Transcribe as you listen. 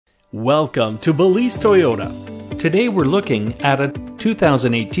Welcome to Balise Toyota. Today we're looking at a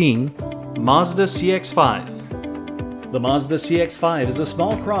 2018 Mazda CX-5. The Mazda CX-5 is a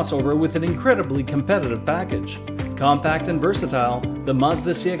small crossover with an incredibly competitive package. Compact and versatile, the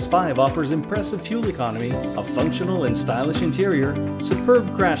Mazda CX-5 offers impressive fuel economy, a functional and stylish interior,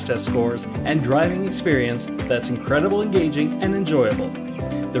 superb crash test scores, and driving experience that's incredibly engaging and enjoyable.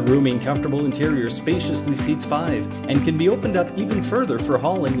 The roomy and comfortable interior spaciously seats 5 and can be opened up even further for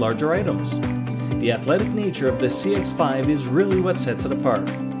hauling larger items. The athletic nature of the CX-5 is really what sets it apart.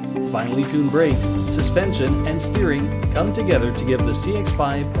 Finely tuned brakes, suspension, and steering come together to give the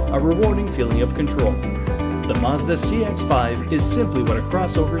CX-5 a rewarding feeling of control. The Mazda CX-5 is simply what a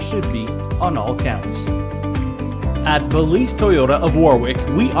crossover should be on all counts. At Balise Toyota of Warwick,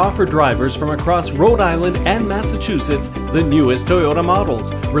 we offer drivers from across Rhode Island and Massachusetts the newest Toyota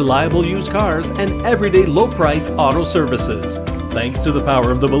models, reliable used cars, and everyday low-priced auto services. Thanks to the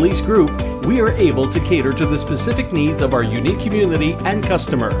power of the Balise Group, we are able to cater to the specific needs of our unique community and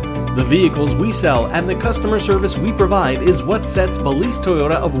customer. The vehicles we sell and the customer service we provide is what sets Balise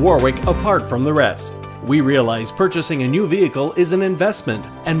Toyota of Warwick apart from the rest. We realize purchasing a new vehicle is an investment,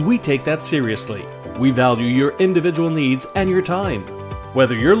 and we take that seriously. We value your individual needs and your time.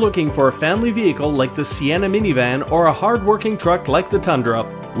 Whether you're looking for a family vehicle like the Sienna minivan or a hard-working truck like the Tundra,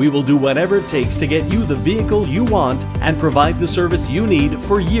 we will do whatever it takes to get you the vehicle you want and provide the service you need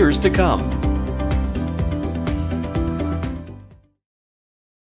for years to come.